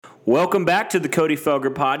Welcome back to the Cody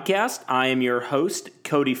Felger podcast. I am your host,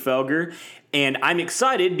 Cody Felger, and I'm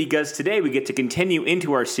excited because today we get to continue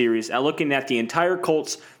into our series at looking at the entire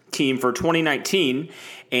Colts team for 2019,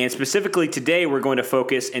 and specifically today we're going to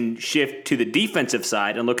focus and shift to the defensive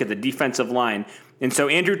side and look at the defensive line. And so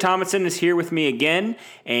Andrew Thomason is here with me again,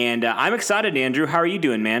 and I'm excited, Andrew. How are you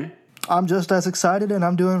doing, man? I'm just as excited, and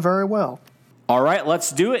I'm doing very well. All right,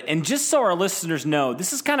 let's do it. And just so our listeners know,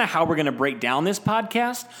 this is kind of how we're going to break down this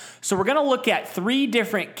podcast. So we're going to look at three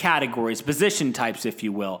different categories, position types, if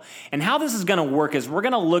you will. And how this is going to work is we're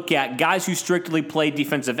going to look at guys who strictly played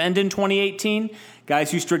defensive end in 2018,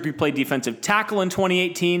 guys who strictly played defensive tackle in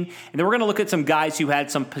 2018, and then we're going to look at some guys who had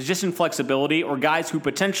some position flexibility or guys who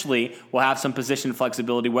potentially will have some position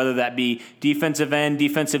flexibility, whether that be defensive end,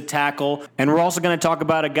 defensive tackle. And we're also going to talk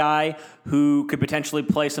about a guy who could potentially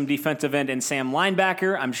play some defensive end and Sam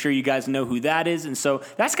linebacker. I'm sure you guys know who that is. And so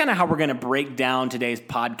that's kind of how we're going to break down today's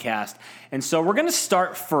podcast. And so we're going to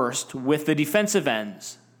start first with the defensive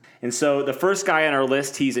ends. And so the first guy on our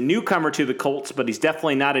list, he's a newcomer to the Colts, but he's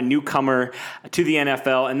definitely not a newcomer to the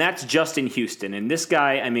NFL, and that's Justin Houston. And this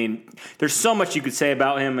guy, I mean, there's so much you could say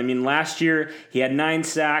about him. I mean, last year he had 9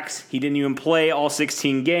 sacks. He didn't even play all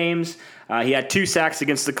 16 games. He had 2 sacks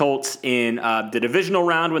against the Colts in the divisional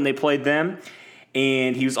round when they played them.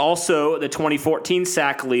 And he was also the 2014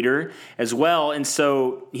 sack leader as well. And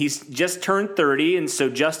so he's just turned 30. And so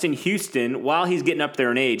Justin Houston, while he's getting up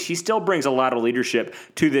there in age, he still brings a lot of leadership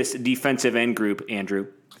to this defensive end group, Andrew.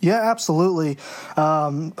 Yeah, absolutely.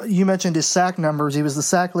 You mentioned his sack numbers. He was the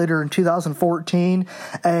sack leader in 2014.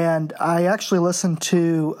 And I actually listened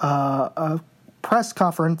to a press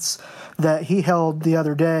conference that he held the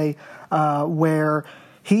other day where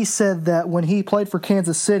he said that when he played for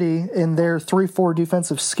Kansas City in their 3-4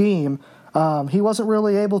 defensive scheme, he wasn't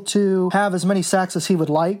really able to have as many sacks as he would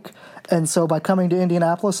like. And so by coming to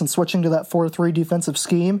Indianapolis and switching to that 4-3 defensive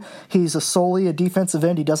scheme, he's solely a defensive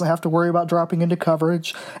end. He doesn't have to worry about dropping into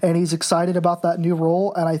coverage, and he's excited about that new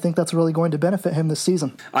role, and I think that's really going to benefit him this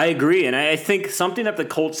season. I agree, and I think something that the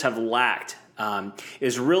Colts have lacked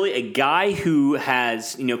is really a guy who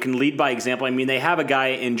has, can lead by example. I mean, they have a guy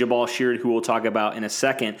in Jabaal Sheard who we'll talk about in a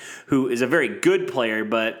second, who is a very good player,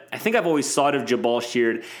 but I think I've always thought of Jabaal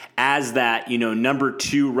Sheard as that, number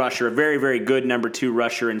 2 rusher, a very, very good number 2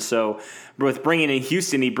 rusher. And so with bringing in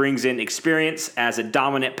Houston, he brings in experience as a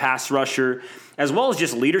dominant pass rusher, as well as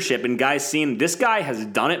just leadership and guys seeing this guy has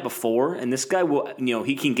done it before, and this guy will,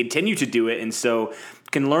 he can continue to do it. And so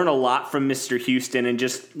can learn a lot from Mr. Houston and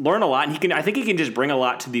just learn a lot. And I think he can just bring a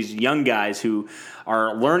lot to these young guys who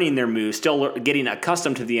are learning their moves, still getting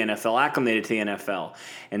accustomed to the NFL, acclimated to the NFL.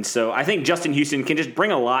 And so I think Justin Houston can just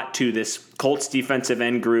bring a lot to this Colts defensive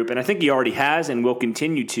end group. And I think he already has and will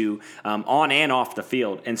continue to on and off the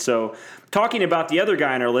field. And so talking about the other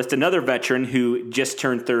guy on our list, another veteran who just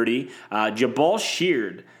turned 30, Jabaal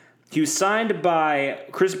Sheard. He was signed by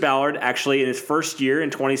Chris Ballard, actually, in his first year in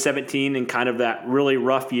 2017 and kind of that really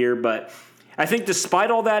rough year. But I think despite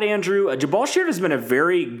all that, Andrew, Jabaal Sheard has been a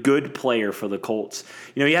very good player for the Colts.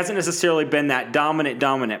 He hasn't necessarily been that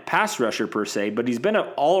dominant pass rusher per se, but he's been an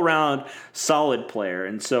all-around solid player.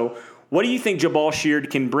 And so what do you think Jabaal Sheard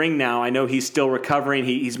can bring now? I know he's still recovering.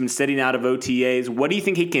 He's been sitting out of OTAs. What do you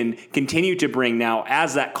think he can continue to bring now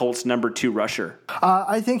as that Colts number 2 rusher?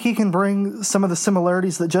 I think he can bring some of the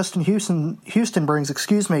similarities that Justin Houston brings.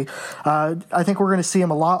 I think we're going to see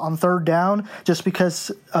him a lot on third down just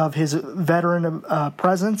because of his veteran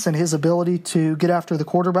presence and his ability to get after the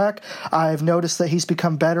quarterback. I've noticed that he's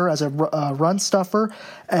become better as a run stuffer,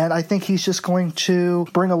 and I think he's just going to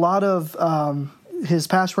bring a lot of his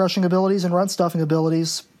pass rushing abilities and run stuffing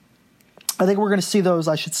abilities. I think we're going to see those,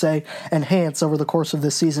 enhance over the course of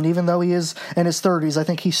this season. Even though he is in his 30s, I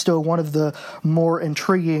think he's still one of the more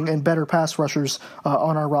intriguing and better pass rushers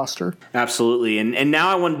on our roster. Absolutely. And now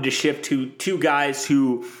I wanted to shift to 2 guys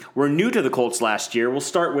who were new to the Colts last year. We'll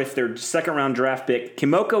start with their second-round draft pick,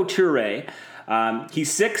 Kemoko Turay.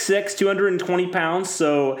 He's 6'6", 220 pounds,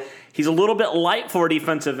 so he's a little bit light for a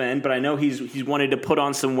defensive end, but I know he's wanted to put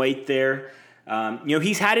on some weight there.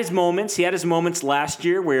 He's had his moments. He had his moments last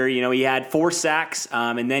year where, he had 4 sacks,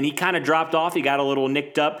 and then he kind of dropped off. He got a little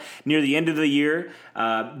nicked up near the end of the year.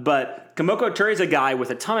 But Kemoko Turay is a guy with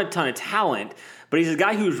a ton of talent, but he's a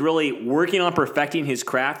guy who's really working on perfecting his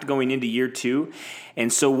craft going into year 2.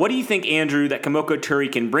 And so what do you think, Andrew, that Kemoko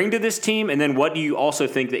Turay can bring to this team? And then what do you also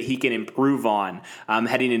think that he can improve on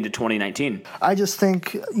heading into 2019? I just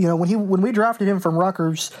think, when we drafted him from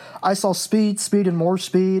Rutgers, I saw speed, and more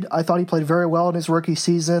speed. I thought he played very well in his rookie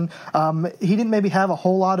season. He didn't maybe have a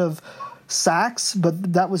whole lot of sacks,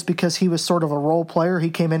 but that was because he was sort of a role player. He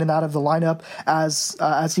came in and out of the lineup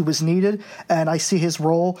as he was needed, and I see his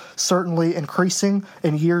role certainly increasing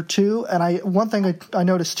in year 2. And one thing I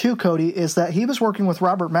noticed too, Cody, is that he was working with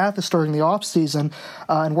Robert Mathis during the offseason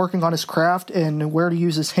and working on his craft and where to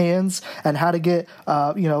use his hands and how to get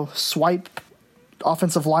swipe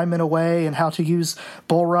offensive linemen away and how to use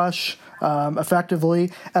bull rush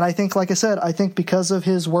effectively. And I think, like I said, because of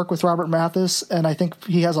his work with Robert Mathis, and I think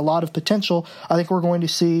he has a lot of potential, I think we're going to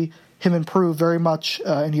see him improve very much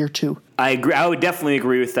in year 2. I agree. I would definitely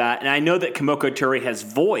agree with that. And I know that Kemoko Turay has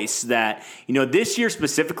voiced that, this year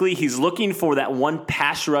specifically, he's looking for that one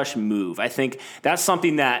pass rush move. I think that's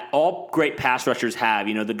something that all great pass rushers have.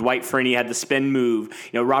 The Dwight Freeney had the spin move.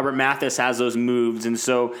 Robert Mathis has those moves. And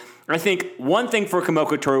so I think one thing for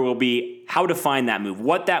Kemoko Turay will be how to find that move,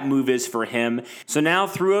 what that move is for him. So now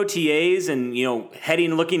through OTAs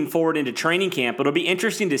and, looking forward into training camp, it'll be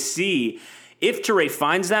interesting to see if Turay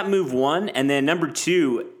finds that move, one, and then number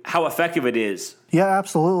 2, how effective it is. Yeah,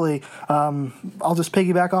 absolutely. I'll just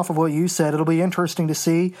piggyback off of what you said. It'll be interesting to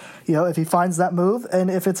see, if he finds that move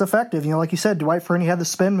and if it's effective. Like you said, Dwight Freeney had the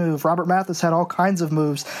spin move. Robert Mathis had all kinds of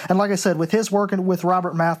moves. And like I said, with his work with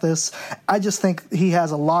Robert Mathis, I just think he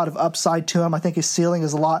has a lot of upside to him. I think his ceiling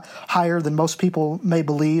is a lot higher than most people may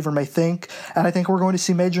believe or may think. And I think we're going to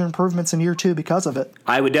see major improvements in year 2 because of it.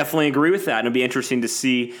 I would definitely agree with that. And it'll be interesting to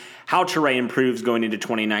see how Turay improves going into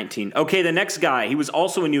 2019. Okay, the next guy, he was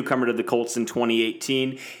also a newcomer to the Colts in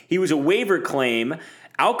 2018. He was a waiver claim,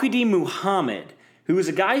 Al-Quadin Muhammad, who is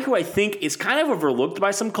a guy who I think is kind of overlooked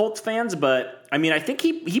by some Colts fans, but I think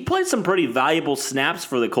he played some pretty valuable snaps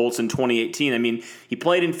for the Colts in 2018. He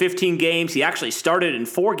played in 15 games. He actually started in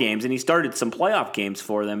 4 games, and he started some playoff games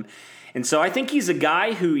for them. And so I think he's a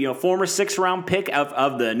guy who, former 6th-round pick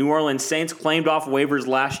of the New Orleans Saints, claimed off waivers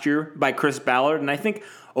last year by Chris Ballard. And I think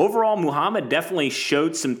overall Muhammad definitely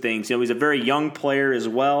showed some things. He's a very young player as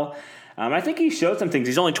well. I think he showed some things.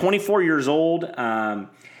 He's only 24 years old. And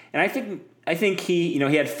I think he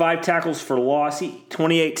had 5 tackles for loss,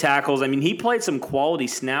 28 tackles. He played some quality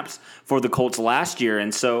snaps for the Colts last year.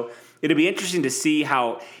 And so it'll be interesting to see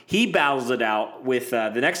how he battles it out with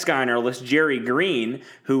the next guy on our list, Jerry Green,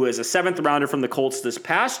 who was a 7th rounder from the Colts this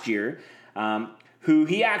past year, who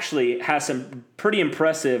he actually has some pretty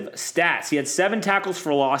impressive stats. He had 7 tackles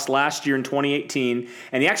for loss last year in 2018,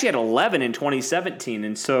 and he actually had 11 in 2017.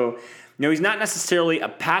 And so, he's not necessarily a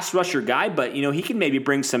pass rusher guy, but, he can maybe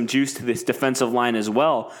bring some juice to this defensive line as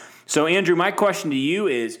well. So, Andrew, my question to you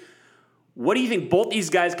is, what do you think both these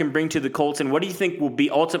guys can bring to the Colts, and what do you think will be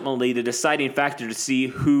ultimately the deciding factor to see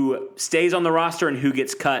who stays on the roster and who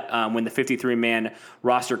gets cut when the 53-man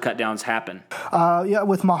roster cutdowns happen?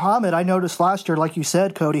 With Muhammad, I noticed last year, like you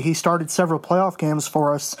said, Cody, he started several playoff games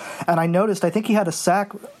for us, and I think he had a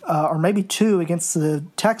sack or maybe 2 against the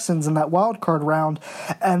Texans in that wild card round.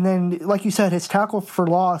 And then, like you said, his tackle for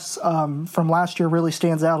loss from last year really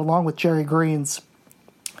stands out along with Jerry Green's.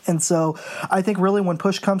 And so I think really when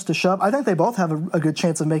push comes to shove, I think they both have a good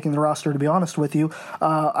chance of making the roster, to be honest with you.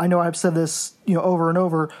 I know I've said this over and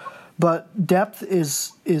over, but depth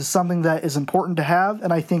is something that is important to have,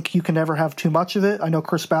 and I think you can never have too much of it. I know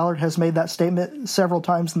Chris Ballard has made that statement several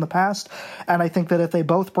times in the past, and I think that if they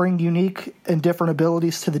both bring unique and different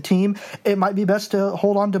abilities to the team, it might be best to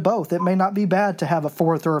hold on to both. It may not be bad to have a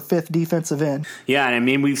 4th or a 5th defensive end. Yeah,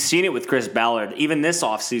 and we've seen it with Chris Ballard, even this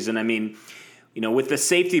offseason. With the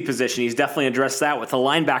safety position, he's definitely addressed that with the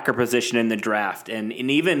linebacker position in the draft. And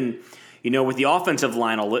even, with the offensive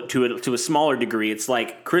line to a smaller degree, it's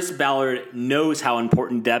like Chris Ballard knows how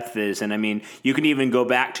important depth is. And, you can even go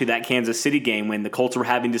back to that Kansas City game when the Colts were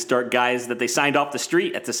having to start guys that they signed off the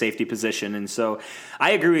street at the safety position. And so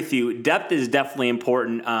I agree with you. Depth is definitely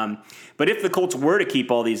important. But if the Colts were to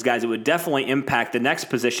keep all these guys, it would definitely impact the next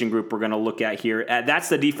position group we're going to look at here. That's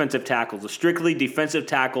the defensive tackles, the strictly defensive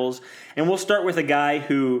tackles. And we'll start with a guy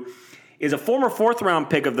who is a former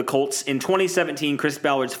 4th-round pick of the Colts in 2017, Chris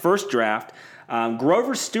Ballard's first draft,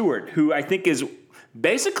 Grover Stewart, who I think is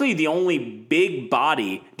basically the only big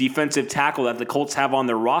body defensive tackle that the Colts have on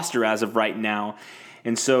their roster as of right now.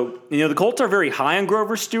 And so, the Colts are very high on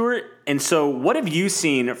Grover Stewart. And so what have you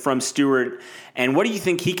seen from Stewart, and what do you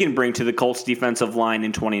think he can bring to the Colts defensive line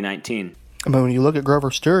in 2019? When you look at Grover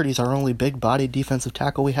Stewart, he's our only big-body defensive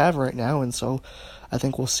tackle we have right now, and so I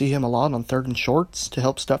think we'll see him a lot on 3rd and shorts to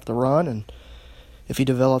help stuff the run, and if he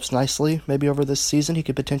develops nicely, maybe over this season, he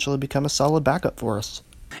could potentially become a solid backup for us.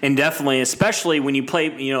 And definitely, especially when you play,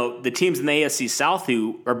 the teams in the AFC South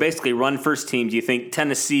who are basically run-first teams. You think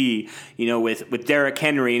Tennessee, with Derrick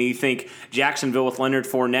Henry, and you think Jacksonville with Leonard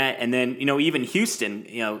Fournette, and then, even Houston,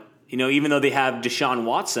 even though they have Deshaun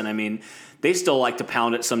Watson, I mean, they still like to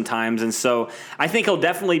pound it sometimes. And so I think he'll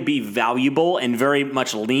definitely be valuable and very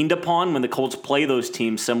much leaned upon when the Colts play those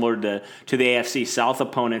teams similar to the AFC South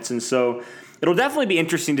opponents. And so it'll definitely be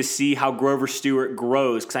interesting to see how Grover Stewart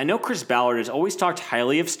grows, because I know Chris Ballard has always talked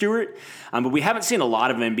highly of Stewart, but we haven't seen a lot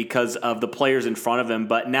of him because of the players in front of him.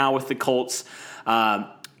 But now with the Colts,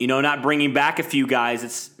 not bringing back a few guys,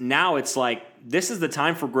 it's like this is the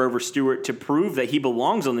time for Grover Stewart to prove that he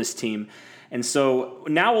belongs on this team. And so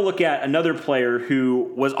now we'll look at another player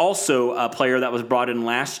who was also a player that was brought in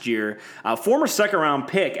last year, a former second-round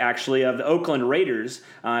pick, actually, of the Oakland Raiders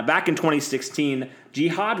back in 2016,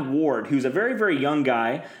 Jihad Ward, who's a very, very young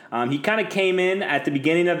guy. He kind of came in at the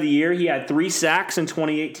beginning of the year. He had 3 sacks in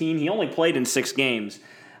 2018. He only played in 6 games.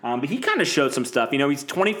 But he kind of showed some stuff. He's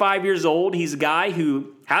 25 years old. He's a guy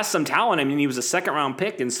who has some talent. I mean, he was a second-round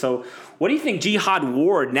pick. And so what do you think Jihad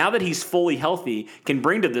Ward, now that he's fully healthy, can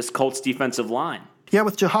bring to this Colts defensive line? Yeah,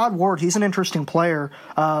 with Jihad Ward, he's an interesting player.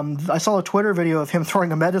 I saw a Twitter video of him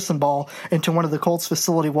throwing a medicine ball into one of the Colts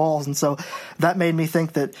facility walls, and so that made me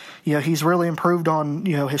think that he's really improved on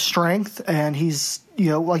his strength, and he's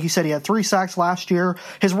like you said, he had 3 sacks last year.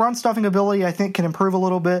 His run stuffing ability, I think, can improve a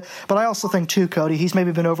little bit, but I also think too, Cody, he's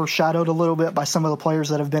maybe been overshadowed a little bit by some of the players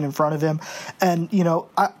that have been in front of him. And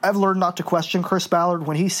I've learned not to question Chris Ballard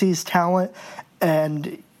when he sees talent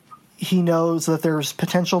and he knows that there's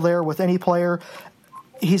potential there with any player.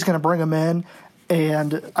 He's going to bring him in,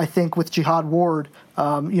 and I think with Jihad Ward,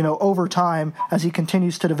 over time, as he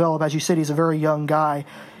continues to develop, as you said, he's a very young guy,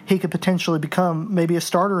 he could potentially become maybe a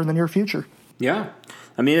starter in the near future. Yeah.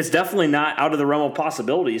 I mean, it's definitely not out of the realm of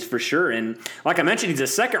possibilities for sure. And like I mentioned, he's a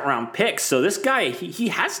second-round pick, so this guy, he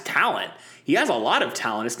has talent. He has a lot of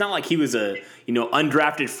talent. It's not like he was a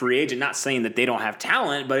undrafted free agent, not saying that they don't have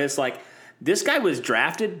talent, but it's like, this guy was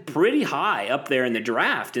drafted pretty high up there in the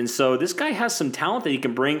draft, and so this guy has some talent that he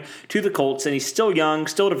can bring to the Colts, and he's still young,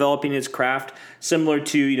 still developing his craft, similar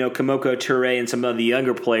to Kamoko Toure and some of the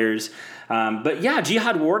younger players. But yeah,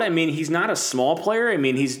 Jihad Ward, I mean, he's not a small player. I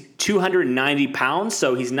mean, he's 290 pounds,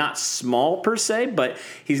 so he's not small per se, but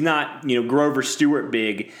he's not Grover Stewart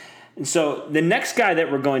big. And so the next guy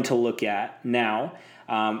that we're going to look at now,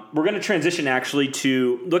 we're going to transition actually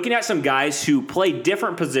to looking at some guys who play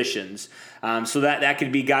different positions. So that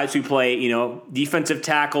could be guys who play, defensive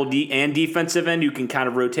tackle and defensive end who can kind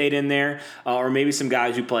of rotate in there, or maybe some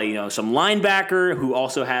guys who play, some linebacker who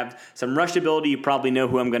also have some rush ability. You probably know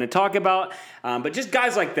who I'm going to talk about, but just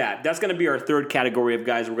guys like that. That's going to be our third category of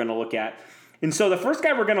guys we're going to look at. And so the first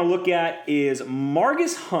guy we're going to look at is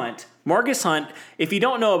Margus Hunt. Margus Hunt, if you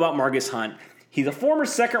don't know about Margus Hunt, he's a former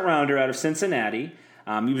second rounder out of Cincinnati.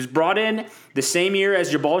 He was brought in the same year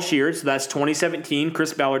as Jabal Sheard, so that's 2017,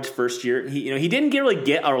 Chris Ballard's first year. He didn't really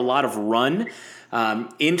get a lot of run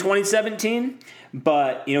in 2017,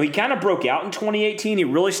 but he kind of broke out in 2018. He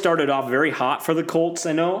really started off very hot for the Colts.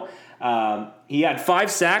 I know he had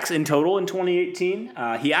 5 sacks in total in 2018.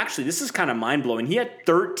 This is kind of mind blowing. He had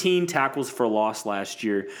 13 tackles for loss last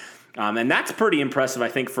year. And that's pretty impressive, I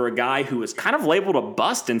think, for a guy who was kind of labeled a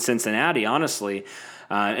bust in Cincinnati, honestly.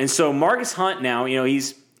 And so Margus Hunt now,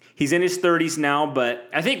 he's in his 30s now, but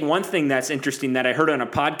I think one thing that's interesting that I heard on a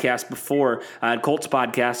podcast before, Colts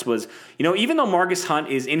podcast, was, even though Margus Hunt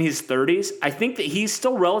is in his 30s, I think that he's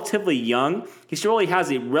still relatively young. He still really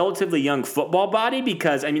has a relatively young football body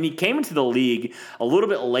because, he came into the league a little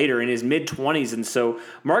bit later in his mid-20s. And so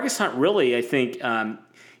Margus Hunt really, I think,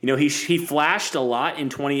 he flashed a lot in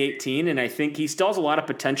 2018, and I think he still has a lot of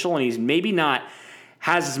potential, and he's maybe not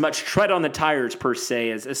has as much tread on the tires per se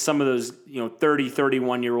as some of those 30,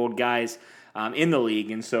 31-year-old guys in the league.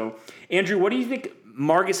 And so, Andrew, what do you think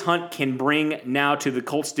Margus Hunt can bring now to the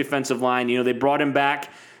Colts defensive line? They brought him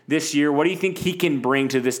back this year. What do you think he can bring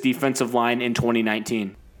to this defensive line in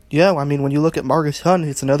 2019? Yeah, when you look at Margus Hunt,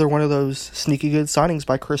 it's another one of those sneaky good signings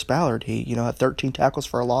by Chris Ballard. He, had 13 tackles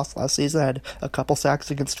for a loss last season, had a couple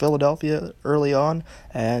sacks against Philadelphia early on,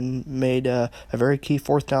 and made a very key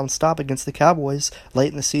 4th down stop against the Cowboys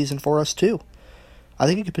late in the season for us, too. I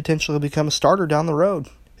think he could potentially become a starter down the road.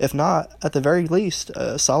 If not, at the very least,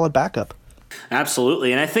 a solid backup.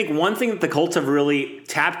 Absolutely, and I think one thing that the Colts have really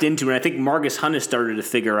tapped into, and I think Margus Hunt has started to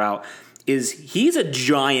figure out, is he's a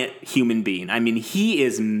giant human being. He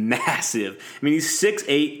is massive. He's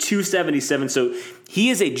 6'8", 277, so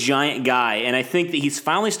he is a giant guy, and I think that he's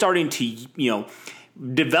finally starting to,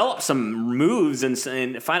 develop some moves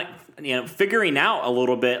and figuring out a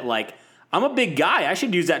little bit, like, I'm a big guy. I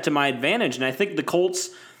should use that to my advantage, and I think the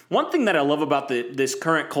Colts, one thing that I love about this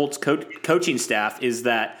current Colts coaching staff is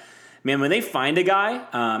that man, when they find a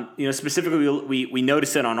guy, specifically we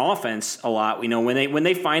notice it on offense a lot. When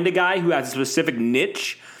they find a guy who has a specific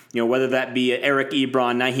niche, whether that be Eric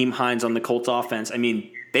Ebron, Nyheim Hines on the Colts offense, I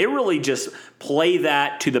mean, they really just play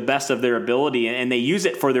that to the best of their ability, and they use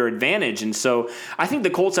it for their advantage. And so I think the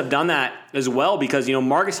Colts have done that as well because,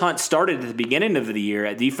 Marcus Hunt started at the beginning of the year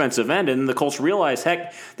at defensive end, and the Colts realized,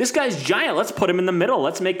 heck, this guy's giant. Let's put him in the middle.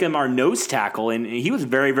 Let's make him our nose tackle. And he was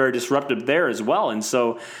very, very disruptive there as well. And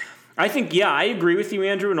so I think, I agree with you,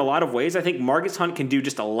 Andrew, in a lot of ways. I think Marcus Hunt can do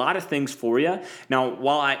just a lot of things for you. Now,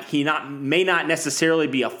 while he may not necessarily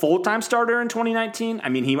be a full-time starter in 2019,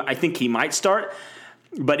 I think he might start.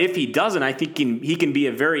 But if he doesn't, I think he can be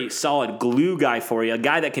a very solid glue guy for you, a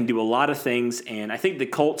guy that can do a lot of things. And I think the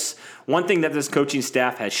Colts, one thing that this coaching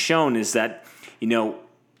staff has shown is that,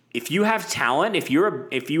 if you have talent, if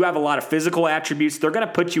you have a lot of physical attributes, they're going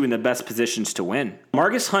to put you in the best positions to win.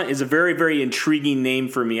 Marcus Hunt is a very, very intriguing name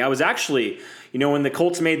for me. I was actually, when the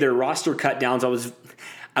Colts made their roster cut downs, I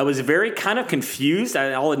was very kind of confused.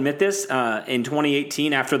 I'll admit this in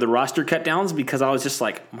 2018 after the roster cut downs because I was just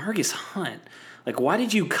like, Marcus Hunt. Like, why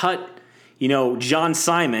did you cut, John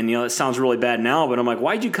Simon? It sounds really bad now, but I'm like,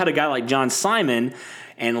 why did you cut a guy like John Simon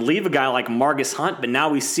and leave a guy like Marcus Hunt? But now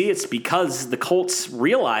we see it's because the Colts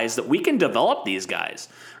realize that we can develop these guys,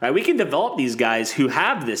 right? We can develop these guys who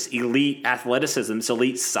have this elite athleticism, this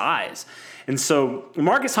elite size. And so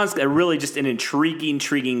Marcus Hunt's really just an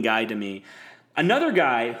intriguing guy to me. Another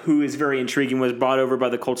guy who is very intriguing was brought over by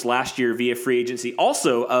the Colts last year via free agency,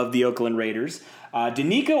 also of the Oakland Raiders,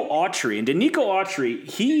 Denico Autry. And Denico Autry,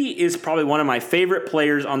 he is probably one of my favorite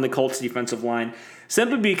players on the Colts defensive line,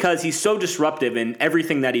 simply because he's so disruptive in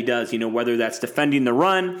everything that he does, whether that's defending the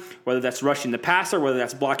run, whether that's rushing the passer, whether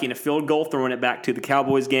that's blocking a field goal, throwing it back to the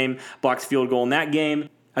Cowboys game, blocks field goal in that game.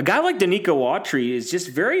 A guy like Denico Autry is just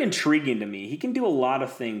very intriguing to me. He can do a lot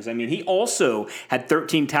of things. He also had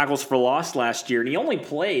 13 tackles for loss last year, and he only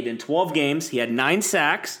played in 12 games. He had 9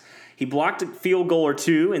 sacks. He blocked a field goal or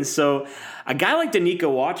 2, and so a guy like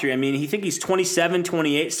Denico Autry, he's 27,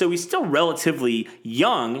 28, so he's still relatively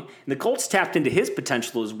young, and the Colts tapped into his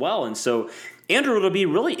potential as well. And so, Andrew, it'll be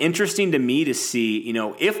really interesting to me to see,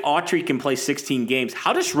 if Autry can play 16 games,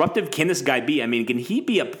 how disruptive can this guy be? Can he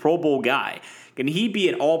be a Pro Bowl guy? Can he be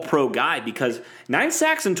an all-pro guy? Because 9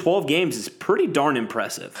 sacks in 12 games is pretty darn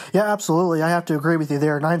impressive. Yeah, absolutely. I have to agree with you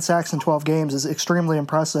there. 9 sacks in 12 games is extremely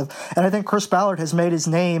impressive. And I think Chris Ballard has made his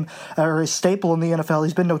name or his staple in the NFL.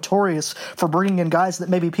 He's been notorious for bringing in guys that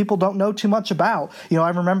maybe people don't know too much about. I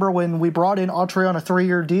remember when we brought in Autry on a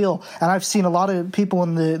 3-year deal, and I've seen a lot of people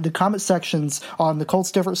in the comment sections on the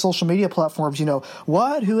Colts' different social media platforms,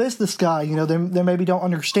 what? Who is this guy? They maybe don't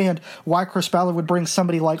understand why Chris Ballard would bring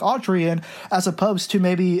somebody like Autry in as opposed to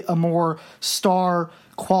maybe a more star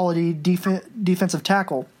quality defensive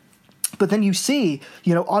tackle. But then you see,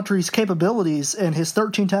 Autry's capabilities and his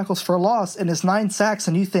 13 tackles for a loss and his 9 sacks,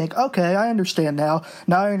 and you think, okay, I understand now.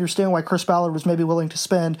 Now I understand why Chris Ballard was maybe willing to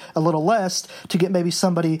spend a little less to get maybe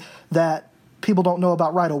somebody that people don't know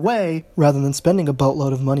about right away. Rather than spending a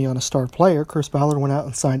boatload of money on a star player, Chris Ballard went out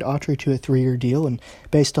and signed Autry to a 3-year deal, and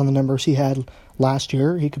based on the numbers he had last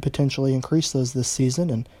year, he could potentially increase those this season.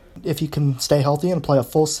 And if he can stay healthy and play a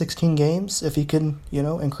full 16 games, if he can,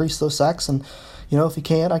 increase those sacks, and, if he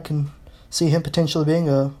can, I can see him potentially being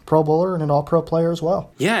a Pro Bowler and an All-Pro player as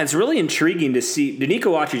well. Yeah, it's really intriguing to see.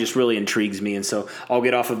 Denico Autry just really intrigues me, and so I'll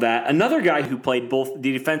get off of that. Another guy who played both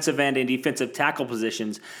the defensive end and defensive tackle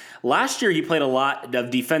positions. Last year, he played a lot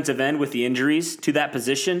of defensive end with the injuries to that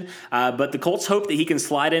position, but the Colts hope that he can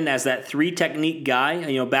slide in as that 3-technique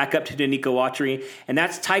guy, back up to Denico Autry, and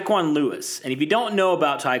that's Tyquan Lewis. And if you don't know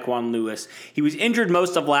about Tyquan Lewis, he was injured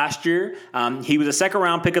most of last year. He was a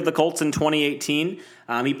second-round pick of the Colts in 2018.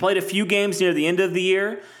 He played a few games near the end of the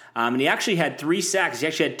year. And he actually had 3 sacks. He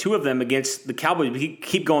actually had 2 of them against the Cowboys. We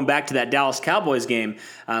keep going back to that Dallas Cowboys game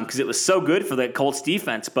because it was so good for the Colts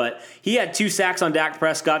defense. But he had 2 sacks on Dak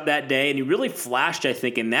Prescott that day, and he really flashed, I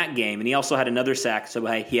think, in that game. And he also had another sack, so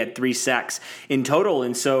he had 3 sacks in total.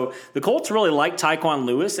 And so the Colts really like Tyquan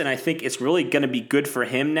Lewis, and I think it's really going to be good for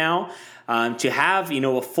him now to have,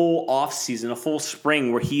 a full offseason, a full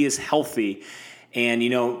spring where he is healthy. And,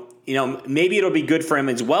 maybe it'll be good for him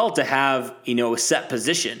as well to have, a set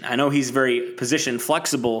position. I know he's very position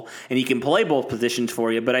flexible and he can play both positions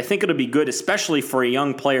for you, but I think it'll be good, especially for a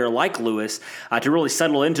young player like Lewis, to really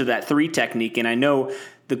settle into that 3 technique. And I know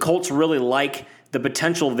the Colts really like the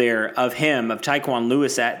potential there of Tyquan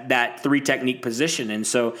Lewis at that 3 technique position. And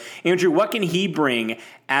so, Andrew, what can he bring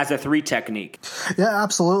as a 3 technique? Yeah,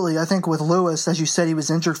 absolutely. I think with Lewis, as you said, he was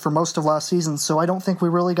injured for most of last season, so I don't think we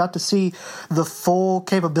really got to see the full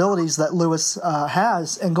capabilities that Lewis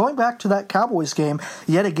has. And going back to that Cowboys game,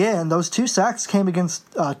 yet again, those 2 sacks came against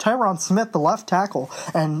Tyron Smith, the left tackle.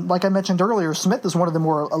 And like I mentioned earlier, Smith is one of the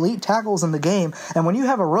more elite tackles in the game. And when you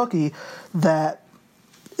have a rookie that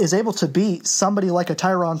is able to beat somebody like a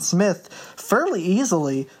Tyron Smith fairly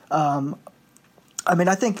easily,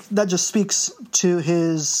 I think that just speaks to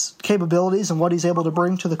his capabilities and what he's able to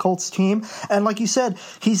bring to the Colts team. And like you said,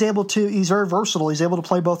 he's very versatile. He's able to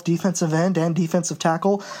play both defensive end and defensive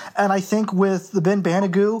tackle. And I think with the Ben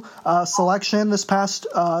Banogu selection this past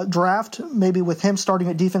draft, maybe with him starting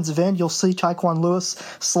at defensive end, you'll see Tyquan Lewis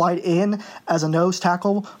slide in as a nose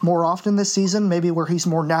tackle more often this season, maybe where he's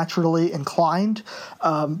more naturally inclined.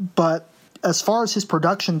 But as far as his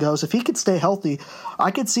production goes, if he could stay healthy,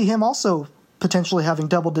 I could see him also potentially having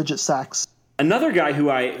double-digit sacks. Another guy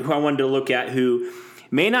who I wanted to look at who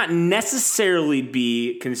may not necessarily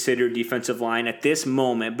be considered defensive line at this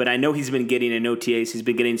moment, but I know he's been getting in OTAs, he's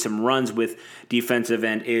been getting some runs with defensive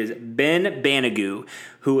end, is Ben Banogu,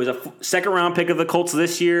 who was a second-round pick of the Colts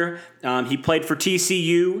this year. He played for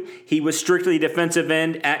TCU. He was strictly defensive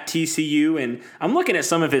end at TCU, and I'm looking at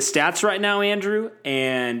some of his stats right now, Andrew,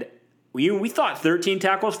 and we thought 13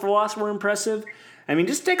 tackles for loss were impressive. I mean,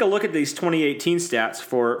 just take a look at these 2018 stats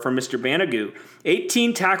for Mr. Banogu.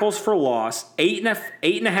 18 tackles for loss,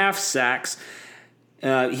 8.5 sacks.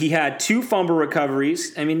 He had 2 fumble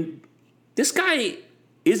recoveries. I mean, this guy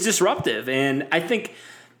is disruptive, and I think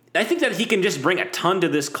that he can just bring a ton to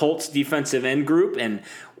this Colts defensive end group. And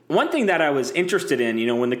one thing that I was interested in,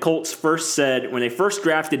 when the Colts when they first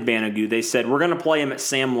drafted Banogu, they said, we're going to play him at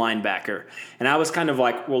Sam linebacker. And I was kind of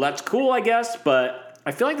like, well, that's cool, I guess, but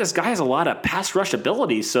I feel like this guy has a lot of pass rush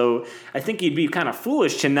ability, so I think you'd be kind of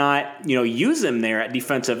foolish to not, use him there at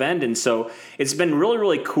defensive end. And so it's been really,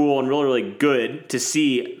 really cool and really, really good to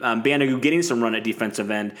see Banogu getting some run at defensive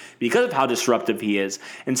end because of how disruptive he is.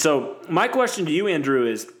 And so my question to you, Andrew,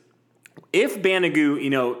 is if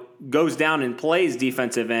Banogu, goes down and plays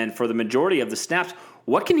defensive end for the majority of the snaps,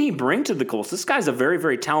 what can he bring to the Colts? This guy's a very,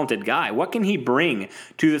 very talented guy. What can he bring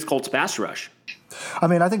to this Colts pass rush?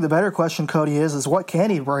 I think the better question, Cody, is what can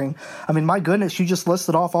he bring? My goodness, you just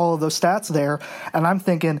listed off all of those stats there, and I'm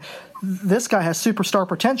thinking this guy has superstar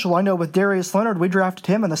potential. I know with Darius Leonard, we drafted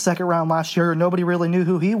him in the second round last year, and nobody really knew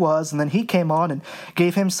who he was, and then he came on and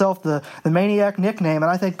gave himself the Maniac nickname,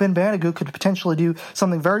 and I think Ben Banogu could potentially do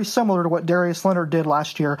something very similar to what Darius Leonard did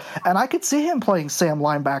last year, and I could see him playing Sam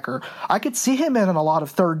linebacker. I could see him in a lot of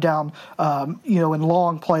third down, in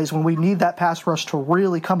long plays when we need that pass rush to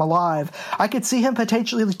really come alive. I could see him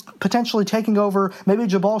potentially taking over maybe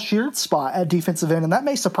Jabal Sheard's spot at defensive end, and that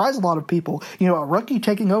may surprise a lot of people. A rookie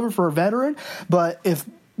taking over for a veteran, but if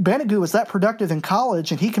Banogu was that productive in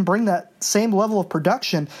college and he can bring that same level of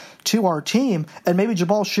production to our team, and maybe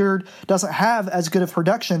Jabal Sheard doesn't have as good of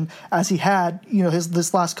production as he had,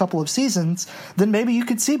 this last couple of seasons, then maybe you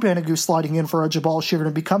could see Banogu sliding in for a Jabal Sheard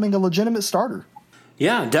and becoming a legitimate starter.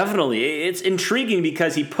 Yeah, definitely. It's intriguing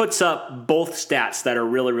because he puts up both stats that are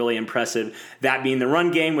really, really impressive, that being the run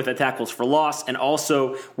game with the tackles for loss and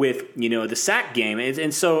also with, the sack game.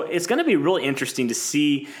 And so it's going to be really interesting to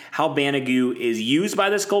see how Banogu is used by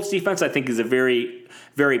this Colts defense. I think is a very,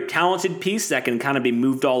 very talented piece that can kind of be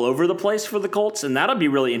moved all over the place for the Colts, and that'll be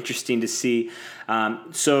really interesting to see.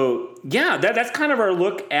 That's kind of our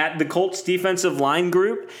look at the Colts defensive line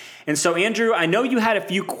group. And so, Andrew, I know you had a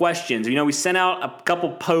few questions. We sent out a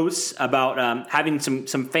couple posts about having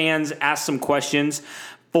some fans ask some questions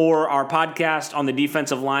for our podcast on the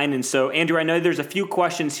defensive line. And so, Andrew, I know there's a few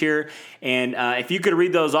questions here, and if you could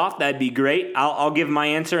read those off, that'd be great. I'll give my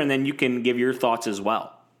answer, and then you can give your thoughts as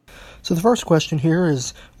well. So the first question here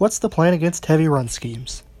is, what's the plan against heavy run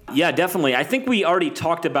schemes? Yeah, definitely. I think we already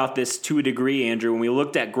talked about this to a degree, Andrew, when we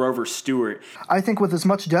looked at Grover Stewart. I think with as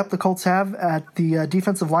much depth the Colts have at the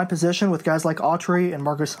defensive line position with guys like Autry and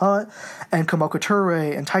Marcus Hunt and Kamoka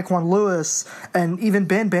Toure and Tyquan Lewis and even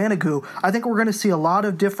Ben Banogu, I think we're going to see a lot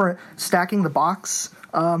of different stacking the box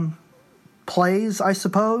plays, I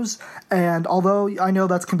suppose. And although I know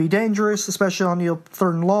that can be dangerous, especially on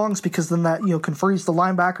third and longs, because then that can freeze the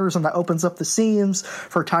linebackers and that opens up the seams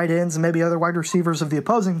for tight ends and maybe other wide receivers of the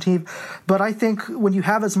opposing team. But I think when you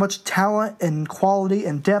have as much talent and quality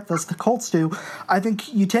and depth as the Colts do, I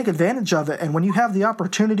think you take advantage of it. And when you have the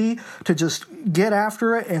opportunity to just get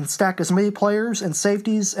after it and stack as many players and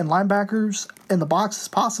safeties and linebackers in the box as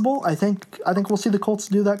possible, I think we'll see the Colts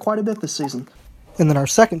do that quite a bit this season. And then our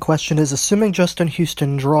second question is, assuming Justin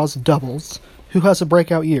Houston draws doubles, who has a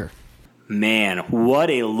breakout year? Man, what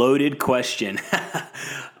a loaded question.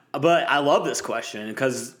 But I love this question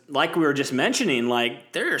because, like we were just mentioning,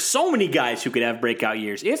 like there are so many guys who could have breakout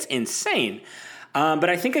years. It's insane. But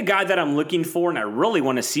I think a guy that I'm looking for and I really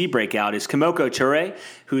want to see breakout is Kemoko Turay,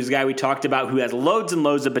 who's a guy we talked about who has loads and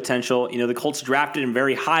loads of potential. You know, the Colts drafted him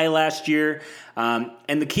very high last year.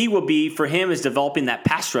 And the key will be for him is developing that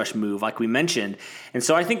pass rush move, like we mentioned. And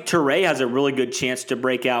so I think Turay has a really good chance to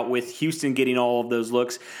break out with Houston getting all of those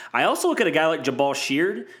looks. I also look at a guy like Jabal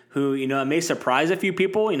Sheard, who, you know, may surprise a few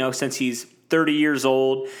people, you know, since he's 30 years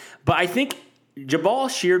old. But I think Jabal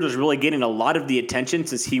Sheard was really getting a lot of the attention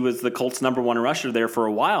since he was the Colts' number one rusher there for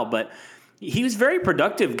a while. But he was a very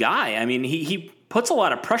productive guy. I mean, he puts a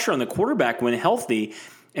lot of pressure on the quarterback when healthy.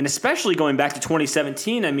 And especially going back to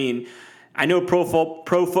 2017, I mean, I know Pro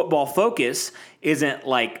Football Focus isn't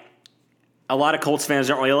like a lot of Colts fans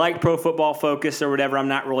don't really like Pro Football Focus or whatever. I'm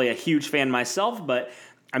not really a huge fan myself, but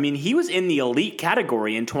I mean, he was in the elite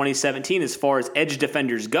category in 2017 as far as edge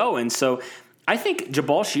defenders go. And so I think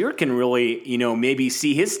Jabal Sheard can really, you know, maybe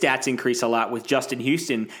see his stats increase a lot with Justin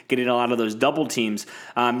Houston getting a lot of those double teams.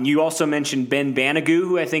 You also mentioned Ben Banogu,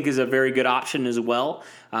 who I think is a very good option as well.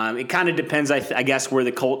 It kind of depends, I guess, where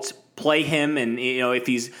the Colts play him and, you know, if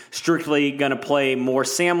he's strictly going to play more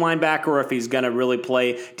Sam linebacker or if he's going to really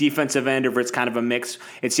play defensive end or if it's kind of a mix.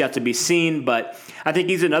 It's yet to be seen, but I think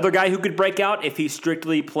he's another guy who could break out if he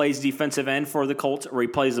strictly plays defensive end for the Colts or he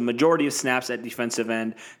plays the majority of snaps at defensive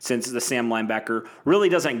end since the Sam linebacker really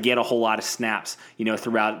doesn't get a whole lot of snaps, you know,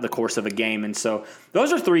 throughout the course of a game. And so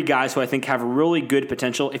those are three guys who I think have really good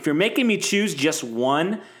potential. If you're making me choose just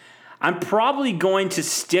one, I'm probably going to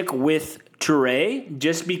stick with Turay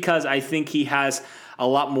just because I think he has a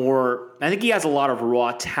lot more. I think he has a lot of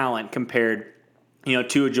raw talent compared, you know,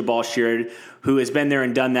 to a Jabal Sheard who has been there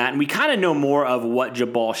and done that. And we kind of know more of what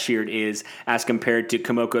Jabal Sheard is as compared to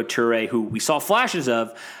Kemoko Turay, who we saw flashes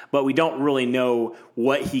of, but we don't really know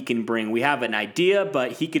what he can bring. We have an idea,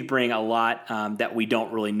 but he could bring a lot that we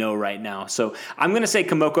don't really know right now. So I'm going to say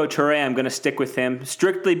Kemoko Turay. I'm going to stick with him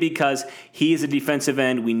strictly because he is a defensive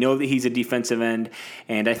end. We know that he's a defensive end,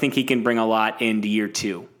 and I think he can bring a lot into year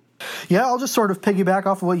two. Yeah, I'll just sort of piggyback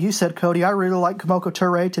off of what you said, Cody. I really like Kemoko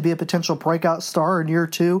Turay to be a potential breakout star in year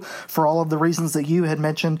two for all of the reasons that you had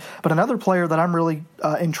mentioned. But another player that I'm really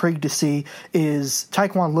intrigued to see is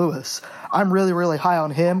Tyquan Lewis. I'm really, really high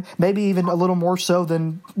on him, maybe even a little more so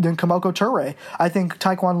than Kemoko Turay. I think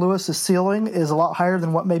Tyquan Lewis's ceiling is a lot higher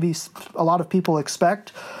than what maybe a lot of people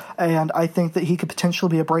expect. And I think that he could potentially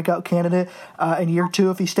be a breakout candidate in year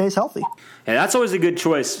two if he stays healthy. And that's always a good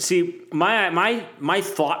choice. See, my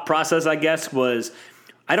thought process, I guess, was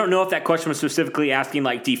I don't know if that question was specifically asking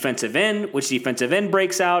like defensive end, which defensive end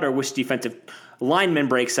breaks out, or which defensive lineman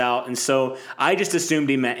breaks out. And so I just assumed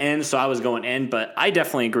he meant end, so I was going end. But I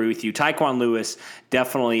definitely agree with you. Tyquan Lewis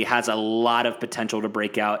definitely has a lot of potential to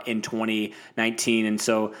break out in 2019.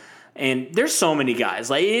 And there's so many guys.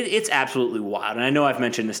 Like it's absolutely wild. And I know I've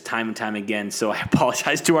mentioned this time and time again, so I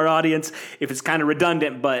apologize to our audience if it's kind of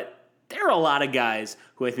redundant, but there are a lot of guys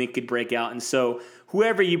who I think could break out. And so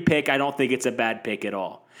whoever you pick, I don't think it's a bad pick at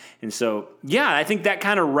all. And so, yeah, I think that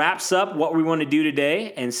kind of wraps up what we want to do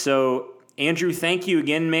today. And so, Andrew, thank you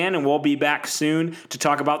again, man, and we'll be back soon to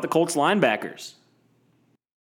talk about the Colts linebackers.